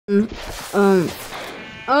Oh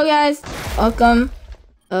guys, welcome.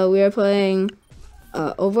 We are playing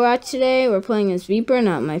Overwatch today. We're playing as Reaper,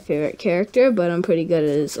 not my favorite character, but I'm pretty good at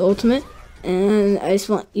his ultimate. And I just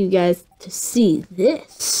want you guys to see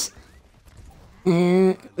this.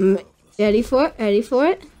 And ready for it? Ready for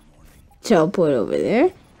it? Teleport over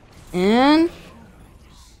there. And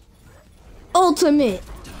ultimate.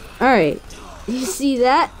 Alright. You see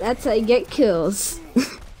that? That's how you get kills.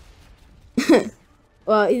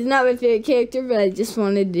 Well, he's not my favorite character, but I just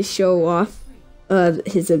wanted to show off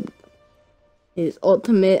his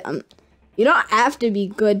ultimate. You don't have to be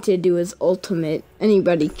good to do his ultimate.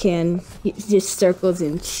 Anybody can. He just circles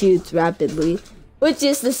and shoots rapidly, which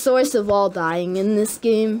is the source of all dying in this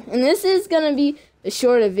game. And this is gonna be a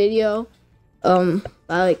shorter video, by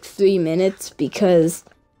like 3 minutes, because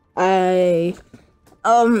I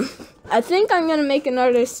think I'm gonna make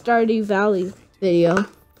another Stardew Valley video.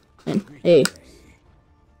 And hey.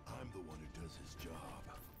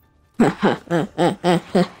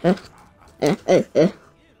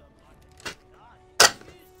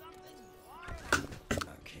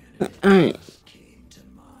 Alright.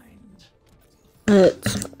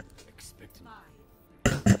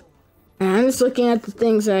 I'm just looking at the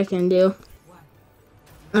things that I can do.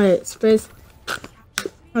 Alright, Space.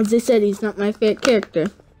 As I said, he's not my favorite character.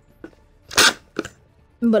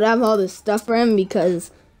 But I have all this stuff for him because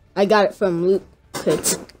I got it from loot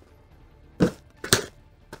pits.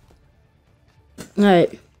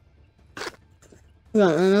 Alright.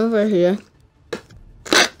 Got one over here.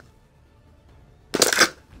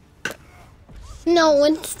 No,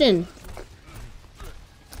 Winston.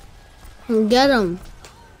 Get him.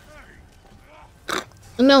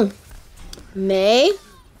 No. May?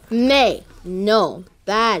 May. No.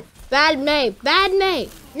 Bad. Bad May. Bad May.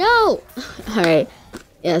 No. Alright.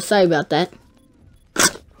 Yeah, sorry about that.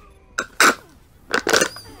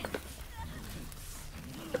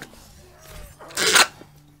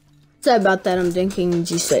 Sorry about that, I'm drinking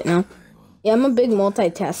juice right now. Yeah, I'm a big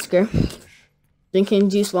multitasker. Drinking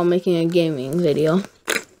juice while making a gaming video.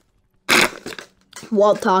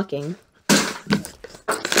 While talking.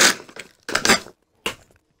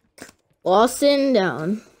 While sitting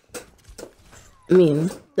down. I mean,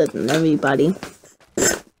 doesn't everybody.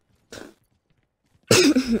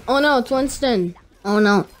 Oh no, it's Winston. Oh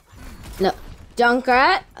no. No.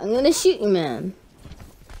 Junkrat, I'm gonna shoot you, man.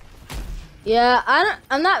 Yeah,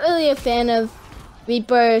 I'm not really a fan of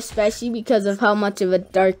Reaper, especially because of how much of a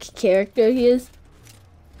dark character he is.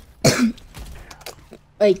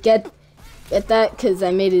 Like, get that? Because I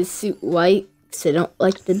made his suit white, because I don't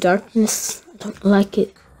like the darkness. I don't like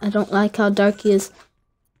it. I don't like how dark he is.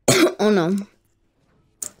 Oh no.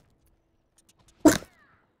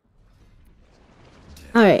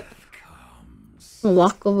 Alright. I'll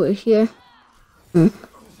walk over here. Oh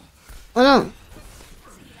no.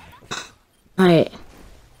 Alright.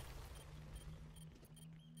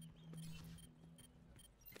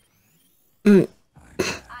 Alright.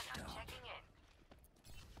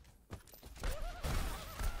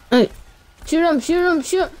 Shoot him, shoot him,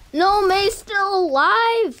 shoot him. No, May's still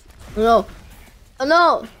alive. No. Oh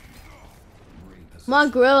no. Come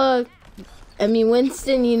on, Gorilla. I mean,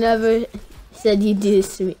 Winston, you never said you'd do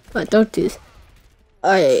this to me. Come on, don't do this.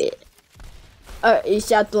 Alright. Alright, you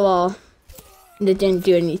shot the wall. And it didn't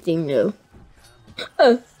do anything new.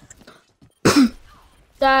 Die,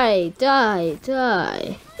 die, die,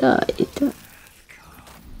 die, die.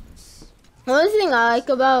 One thing I like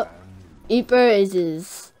about Reaper is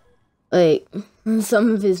his, like,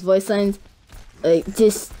 some of his voice lines, like,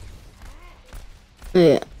 just,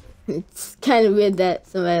 yeah. It's kind of weird that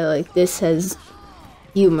somebody like this has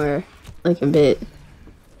humor, like, a bit.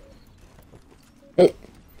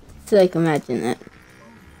 It's like, imagine that.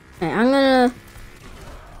 Alright, I'm gonna,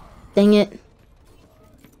 dang it.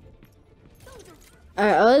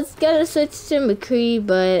 Alright, let's get a switch to McCree,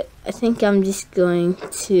 but I think I'm just going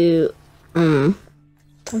to, I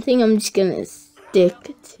think I'm just gonna stick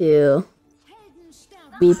to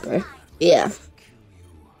Reaper. Yeah.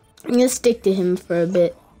 I'm gonna stick to him for a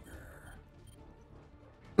bit.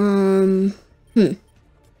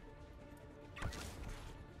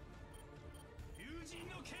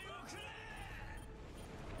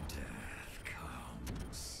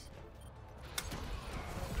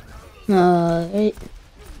 Alright.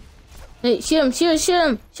 Hey, shoot him, shoot him, shoot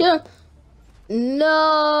him, shoot him.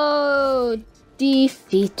 No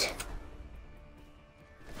defeat.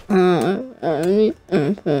 I'm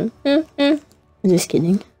just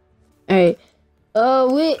kidding. Alright.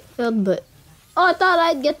 Oh wait, failed, but I thought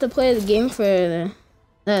I'd get to play the game for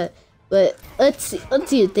that. But let's see what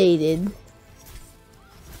they did.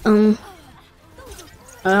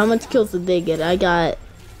 How much kills did they get? I got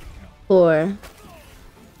 4.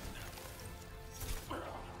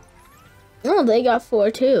 Oh, they got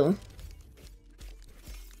 4 too.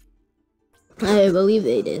 I believe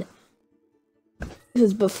they did.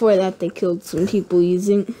 Because before that, they killed some people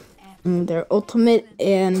using their ultimate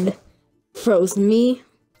and froze me.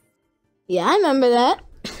 Yeah, I remember that.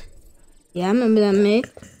 Yeah, I remember that, mate.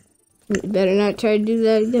 You better not try to do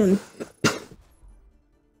that again.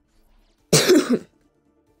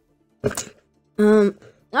 Now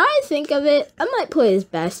I think of it, I might play as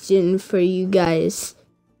Bastion for you guys.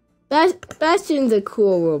 Bastion's a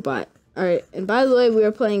cool robot. Alright, and by the way, we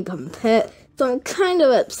were playing compet, so I'm kind of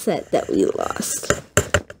upset that we lost.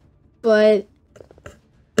 But,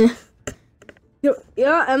 you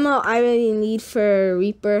know ammo I really need for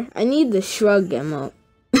Reaper? I need the shrug ammo.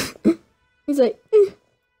 He's like,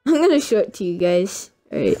 I'm gonna show it to you guys.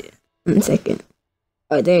 Alright, 1 second.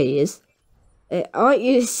 Oh, there he is. I want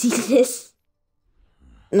you to see this.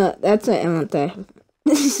 No, that's not ammo there.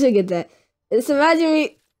 Look at that. Just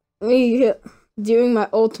imagine me doing my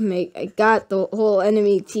ultimate. I got the whole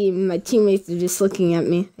enemy team. My teammates are just looking at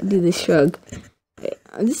me. I do the shrug. Okay,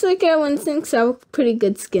 I'm just looking at one thing, so I have a pretty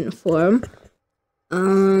good skin for him.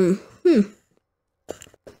 I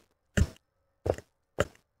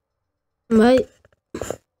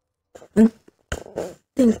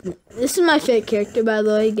think this is my favorite character, by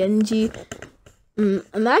the way, Genji.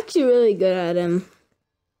 I'm actually really good at him.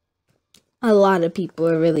 A lot of people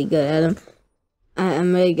are really good at him.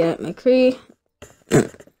 I'm really good at McCree.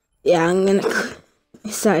 Yeah, I'm gonna.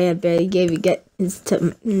 Sorry, I barely gave you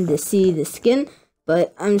to see the skin,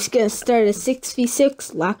 but I'm just gonna start a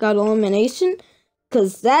 6v6 lockout elimination,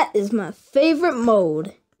 cause that is my favorite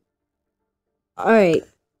mode. All right.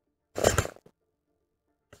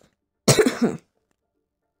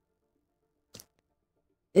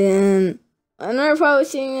 And I know you're probably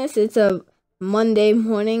seeing this. It's a Monday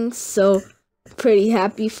morning, so pretty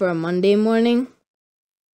happy for a Monday morning.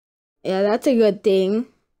 Yeah, that's a good thing.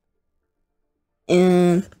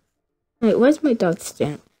 And wait, where's my dog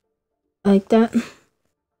stand? Like that.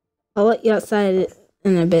 I'll let you outside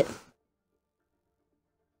in a bit.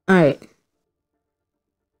 Alright.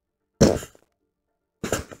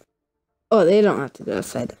 Oh, they don't have to go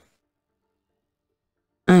outside.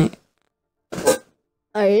 Alright.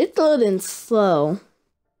 Alright, it's loading slow,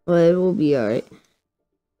 but it will be alright.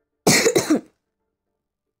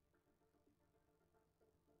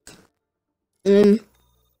 And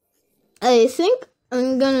I think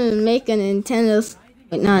I'm gonna make a not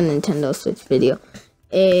a Nintendo Switch video,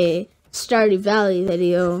 a Stardew Valley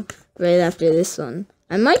video right after this one.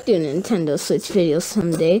 I might do a Nintendo Switch video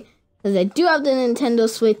someday, because I do have the Nintendo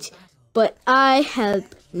Switch, but I have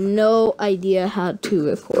no idea how to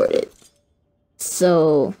record it.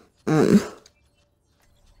 So,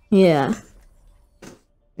 yeah,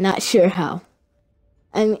 not sure how.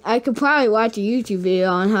 I mean, I could probably watch a YouTube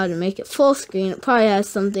video on how to make it full screen. It probably has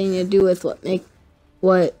something to do with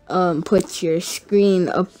what puts your screen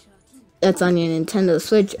up that's on your Nintendo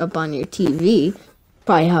Switch up on your TV.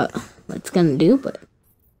 Probably how it's gonna do, but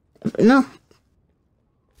never know.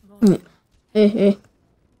 Hey.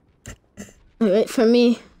 Wait for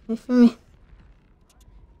me.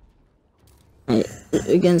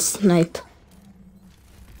 We're gonna snipe.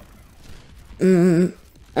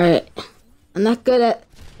 Alright. I'm not good at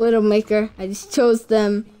Widowmaker. I just chose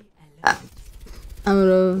them out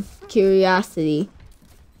of curiosity.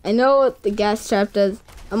 I know what the gas trap does.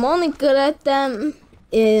 I'm only good at them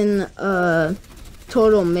in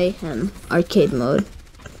Total Mayhem arcade mode.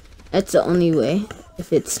 That's the only way,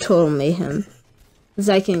 if it's Total Mayhem. Because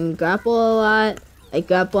I can grapple a lot, I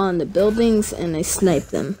grapple on the buildings, and I snipe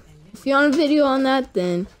them. If you want a video on that,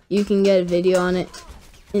 then you can get a video on it.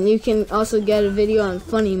 And you can also get a video on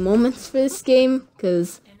funny moments for this game,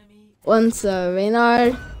 because once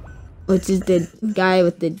Reynard, which is the guy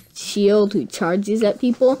with the shield who charges at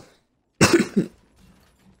people,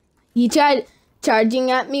 he tried charging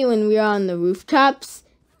at me when we were on the rooftops,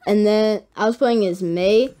 and then I was playing as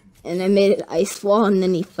May, and I made an ice wall, and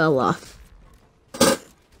then he fell off.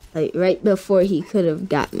 Like, right before he could have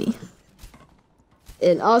got me.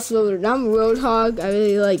 And also, when I'm Roadhog, I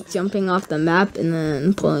really like jumping off the map and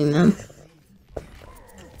then pulling them.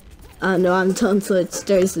 I know I'm telling so it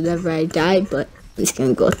stirs whenever I die, but I'm just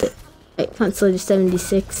gonna go with it. Alright, Consolator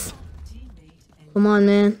 76. Come on,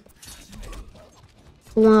 man.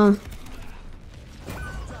 Come on.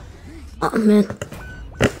 Oh, man.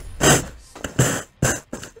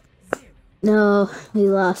 No, we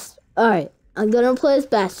lost. Alright, I'm gonna play as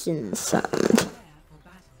Bastion this time.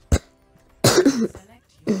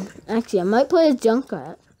 Actually, I might play as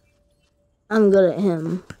Junkrat. I'm good at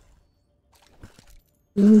him.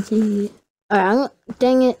 Alright,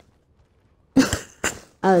 dang it.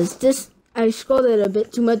 I scrolled it a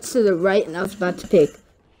bit too much to the right and I was about to pick,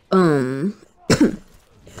 him.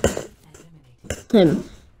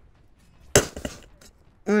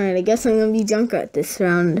 Alright, I guess I'm gonna be Junkrat this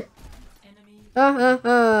round. Ha ha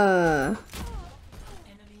ha.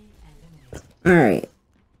 Alright.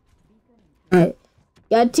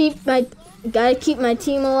 Gotta keep my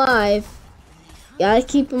team alive. Gotta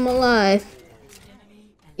keep them alive.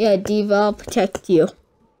 Yeah, Diva, I'll protect you.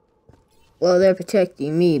 Well, they're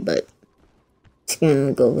protecting me, but just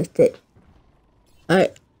gonna go with it.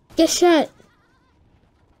 Alright, get shot.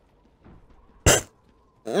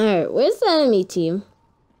 Alright, where's the enemy team?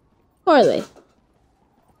 Who are they?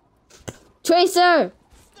 Tracer!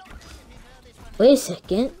 Wait a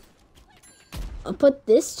second. I'll put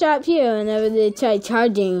this trap here whenever they try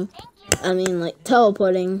charging. Like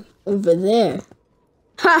teleporting over there.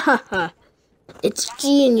 Ha ha ha! It's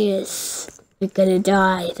genius. You're gonna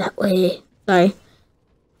die that way. Sorry.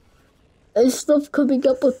 I stopped coming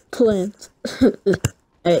up with plans.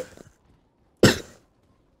 Alright.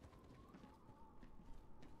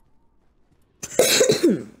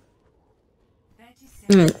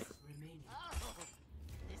 Alright.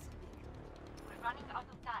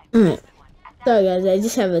 Alright. Sorry guys, I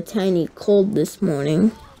just have a tiny cold this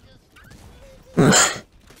morning.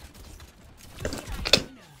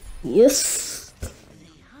 Yes.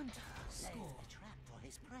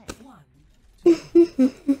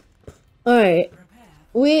 Alright.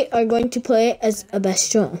 We are going to play as a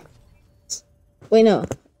Bastion. Wait, no.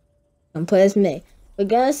 I'm play as May. We're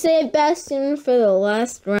gonna save Bastion for the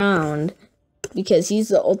last round because he's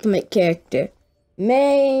the ultimate character.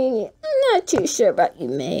 May, I'm not too sure about you,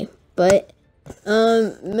 May, but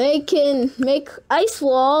May can make ice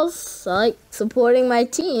walls, like supporting my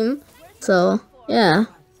team. So yeah,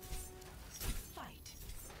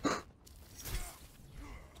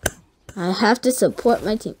 I have to support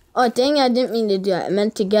my team. Oh dang! I didn't mean to do that. I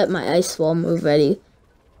meant to get my ice wall move ready.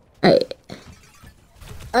 Alright,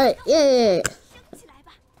 yeah.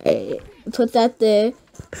 Hey, put that there.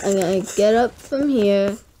 I'm gonna get up from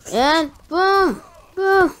here and boom,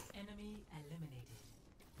 boom.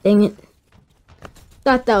 Dang it!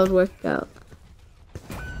 Thought that would work out.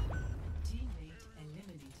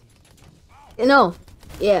 No,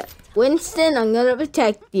 yeah, Winston, I'm gonna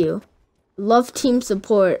protect you. Love team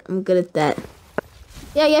support. I'm good at that.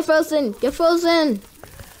 Yeah, get frozen. Get frozen.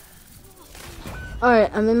 All right,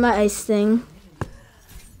 I'm in my ice thing.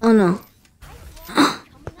 Oh no.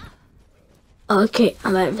 Okay,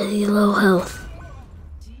 I'm at very low health.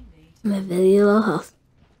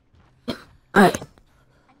 Alright.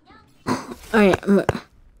 I'm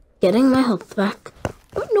getting my health back.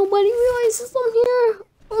 But nobody realizes I'm here.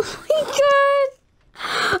 Oh my god.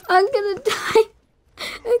 I'm gonna die.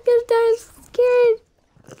 I'm scared.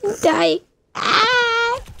 I'm gonna die.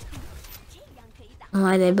 Ah!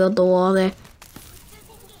 Why they built the wall there?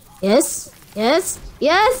 Yes.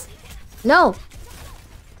 No.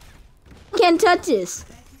 Can't touch this.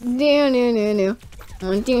 No.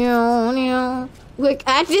 Quick,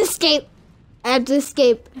 I have to escape.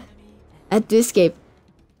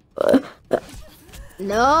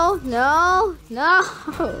 No.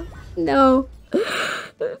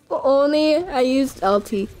 If only I used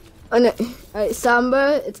LT. Oh no. Alright,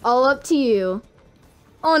 Samba, it's all up to you.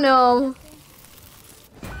 Oh no.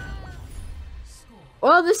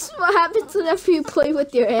 Well, this is what happens whenever you play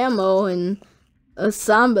with your ammo, and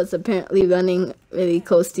Samba's apparently running really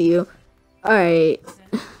close to you. Alright.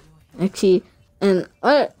 Actually, and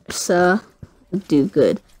Ursa do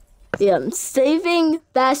good. Yeah, I'm saving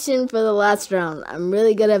Bastion for the last round. I'm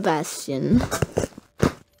really good at Bastion.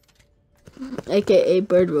 AKA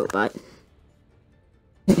Bird Robot.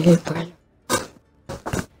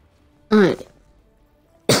 Alright.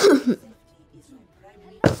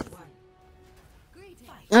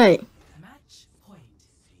 Alright.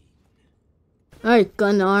 Alright,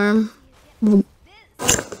 gun arm.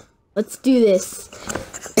 Let's do this.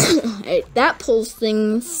 Alright, that pulls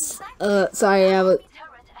things. Sorry,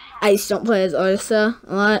 I just don't play as Ursa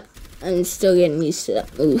a lot. I'm still getting used to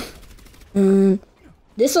that move.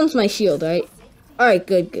 This one's my shield, right? Alright,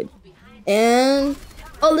 good. And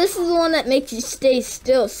oh, this is the one that makes you stay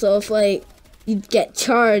still, so if like you get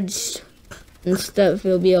charged and stuff,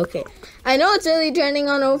 it'll be okay. I know it's early turning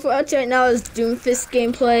on Overwatch right now as Doomfist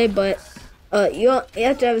gameplay, but you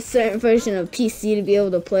have to have a certain version of PC to be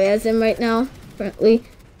able to play as him right now, apparently.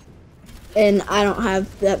 And I don't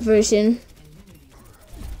have that version.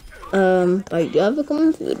 But I do have a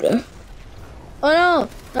computer. Oh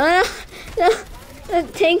no!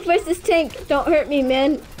 Tank versus tank. Don't hurt me,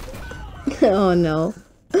 man. Oh no.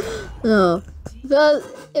 No.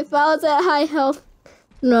 If I was at high health,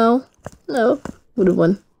 no, would have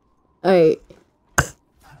won. Alright.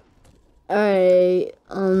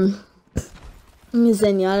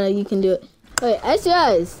 Zenyatta, you can do it. Wait, I just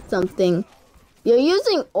realized something. You're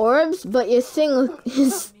using orbs, but your thing,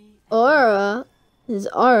 his aura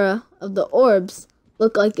of the orbs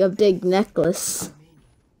look like a big necklace.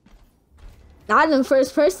 Not in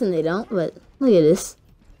first person they don't, but look at this.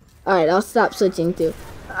 Alright, I'll stop switching through.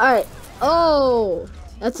 Alright. Oh!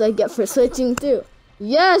 That's what I get for switching through.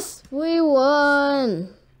 Yes! We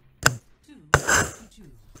won!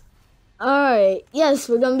 Alright. Yes,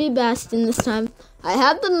 we're gonna be Bastion this time. I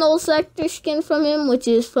have the Null Sector skin from him, which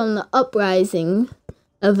is from the Uprising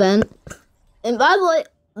event. And by the way,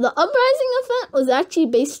 the Uprising event was actually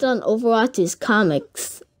based on Overwatch's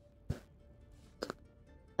comics.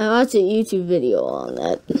 I watched a YouTube video on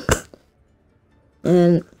that.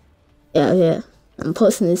 And yeah. I'm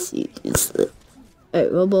posting this YouTube.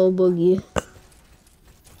 Alright, Robo Boogie.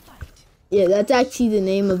 Yeah, that's actually the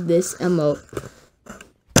name of this emote.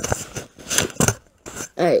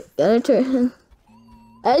 Alright, gotta turn.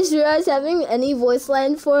 I just realized having any voice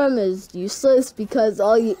line for him is useless because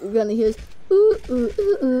all you're gonna hear is ooh, ooh,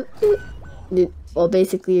 ooh, ooh, ooh. Well,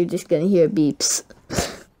 basically, you're just gonna hear beeps.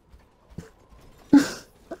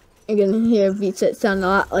 You're gonna hear beeps that sound a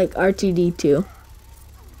lot like R2-D2.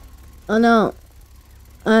 Oh no.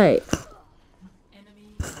 Alright.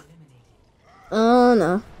 Oh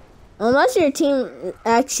no. Unless your team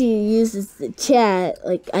actually uses the chat,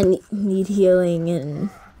 like I need healing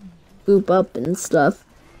and group up and stuff,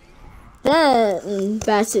 then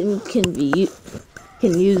Bastion can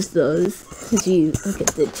use those. Cause you look at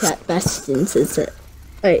the chat, Bastion says that.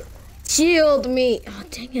 Alright. Shield me! Oh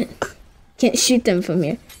dang it. Can't shoot them from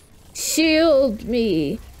here. Shield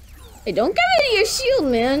me! Hey, don't get rid of your shield,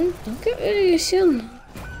 man. Don't get rid of your shield.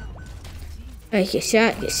 Alright, get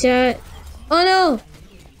shot. Oh no!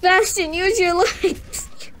 Bastion, use your legs!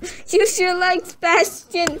 Use your legs,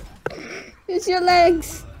 Bastion! Use your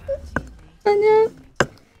legs! Oh no!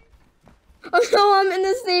 Oh no, I'm in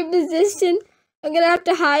the same position! I'm gonna have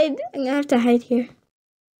to hide. Here.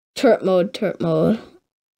 Turret mode.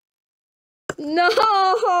 No!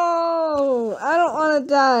 I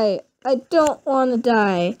don't wanna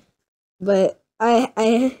die. But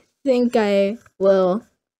I think I will.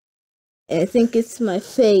 I think it's my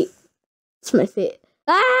fate.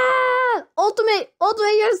 Ah! Ultimate,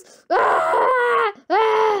 yes!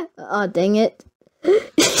 Ah! Oh, dang it.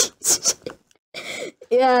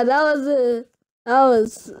 Yeah, that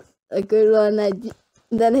was a good one.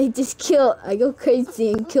 Then I go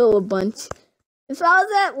crazy and kill a bunch. If I was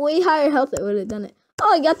at way higher health, I would have done it.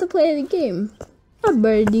 Oh, I got to play the game. A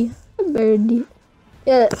birdie.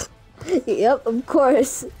 Yeah. Yep, of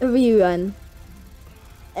course. Rerun.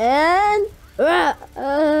 And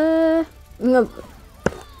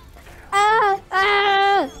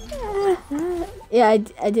yeah,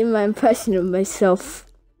 I did my impression of myself.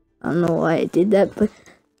 I don't know why I did that, but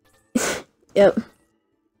yep.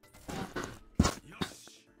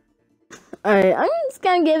 Alright, I'm just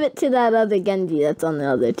gonna give it to that other Genji that's on the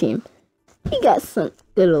other team. He got some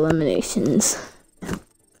good eliminations.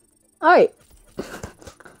 Alright.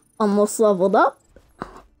 Almost leveled up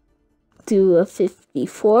to a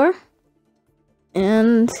 54.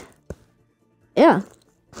 And yeah.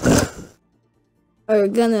 We're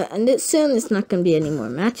gonna end it soon. It's not gonna be any more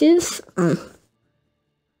matches.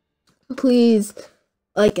 Please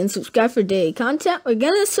like and subscribe for daily content. We're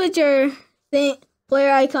gonna switch our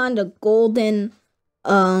player icon to golden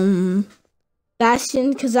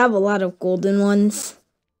Bastion because I have a lot of golden ones.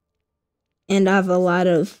 And I have a lot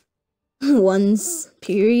of ones,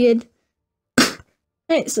 period.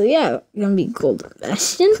 Alright, so yeah, we're gonna be golden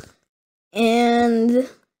Bastion. And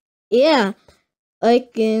yeah,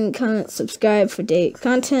 like and comment, subscribe for daily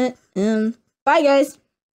content. And bye guys.